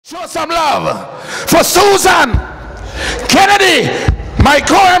Show some love for Susan Kennedy, my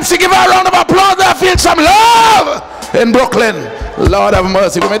co-MC. Give her a round of applause. I feel some love in Brooklyn. Lord have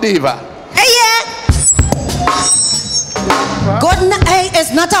mercy with me, diva. Hey, yeah. Good night. Hey,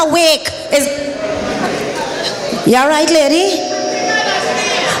 it's not awake. You all right, lady?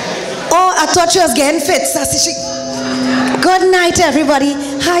 Oh, I thought she was getting fit. Good night, everybody.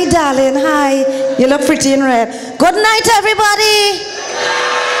 Hi, darling. Hi. You look pretty in red. Good night, everybody.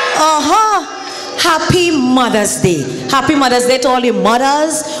 Happy Mother's Day. Happy Mother's Day to all the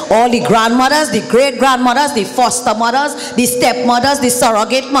mothers, all the grandmothers, the great-grandmothers, the foster mothers, the stepmothers, the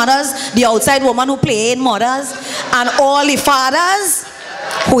surrogate mothers, the outside woman who play in mothers, and all the fathers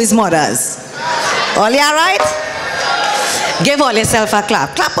who is mothers. All you all right? Give all yourself a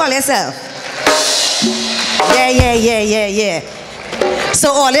clap. Clap all yourself. Yeah.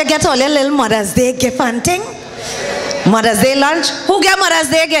 So all you get all your little Mother's Day gift and thing. Mother's Day lunch. Who get Mother's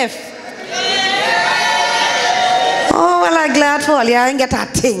Day gift? Oh, well, I'm glad for all you. I didn't get a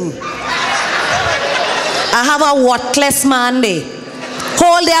thing. I have a worthless man there.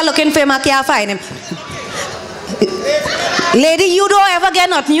 Whole day looking for him, I can't find him. Lady, you don't ever get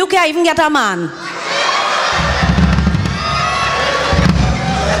nothing. You can't even get a man.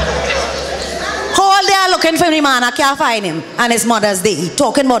 Whole day looking for him, man. I can't find him. And it's Mother's Day. He's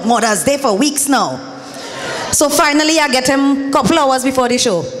talking about Mother's Day for weeks now. So finally, I get him a couple hours before the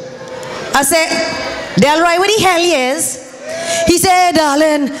show. I say, Delroy, where the hell he is? He said,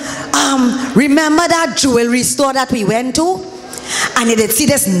 darling, remember that jewelry store that we went to? And you did see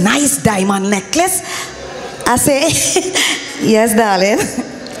this nice diamond necklace? I say, yes, darling.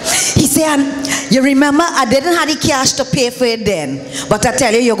 He said, you remember I didn't have the cash to pay for it then, but I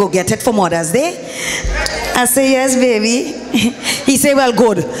tell you, you go get it for Mother's Day? I say, yes, baby. He said, well,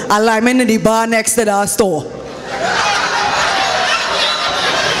 good. I'll in the bar next to the store.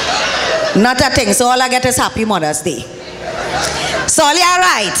 Not a thing. So all I get is Happy Mother's Day. So all all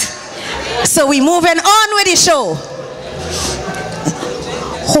right. So we moving on with the show.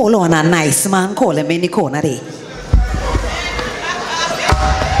 Hold on, a nice man call him in the corner there.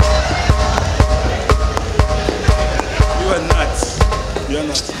 You are nuts. You are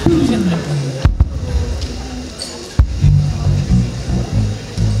nuts.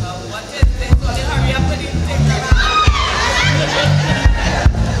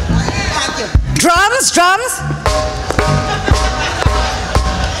 Drums.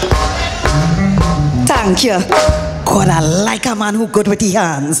 Thank you. God, I like a man who good with the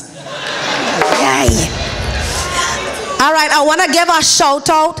hands. Yay. All right, I want to give a shout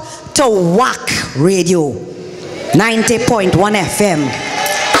out to WAC Radio 90.1 FM.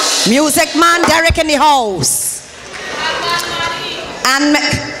 Music man Derek in the house. And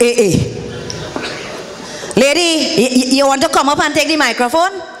lady, you want to come up and take the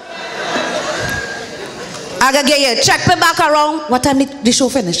microphone? I gotta get you. Check me back around. What time the show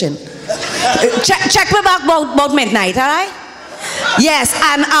finishing? check me back about midnight, all right? Yes,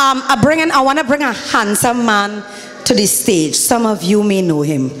 and I want to bring a handsome man to the stage. Some of you may know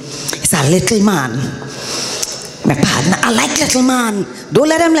him. He's a little man. My partner, I like little man. Don't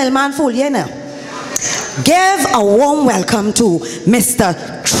let him little man fool you, know. Give a warm welcome to Mr.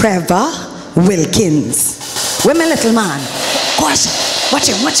 Trevor Wilkins. Where my little man? Gosh, watch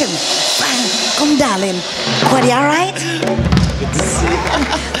him. Come, darling. Are you all right?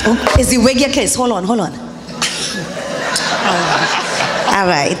 Oh, is the wig your case? Hold on. All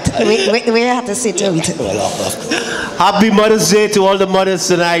right. We have to sit down. Happy Mother's Day to all the mothers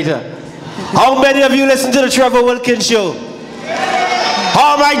tonight. How many of you listen to the Trevor Wilkins show?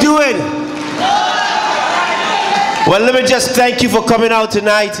 How am I doing? Well, let me just thank you for coming out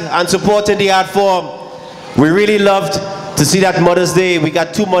tonight and supporting the art form. We really loved to see that Mother's Day. We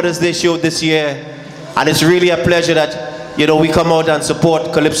got 2 Mother's Day shows this year, and it's really a pleasure that, you know, we come out and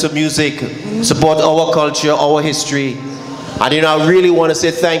support calypso music, support our culture, our history. And, you know, I really want to say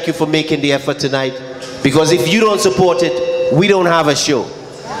thank you for making the effort tonight, because if you don't support it, we don't have a show.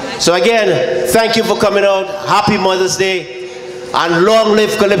 So again, thank you for coming out. Happy Mother's Day, and long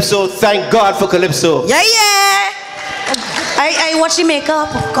live calypso. Thank God for calypso. Yeah. I watch the makeup.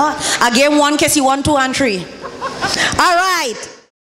 Oh God. I gave 1 case, you 1, 2, and 3. All right.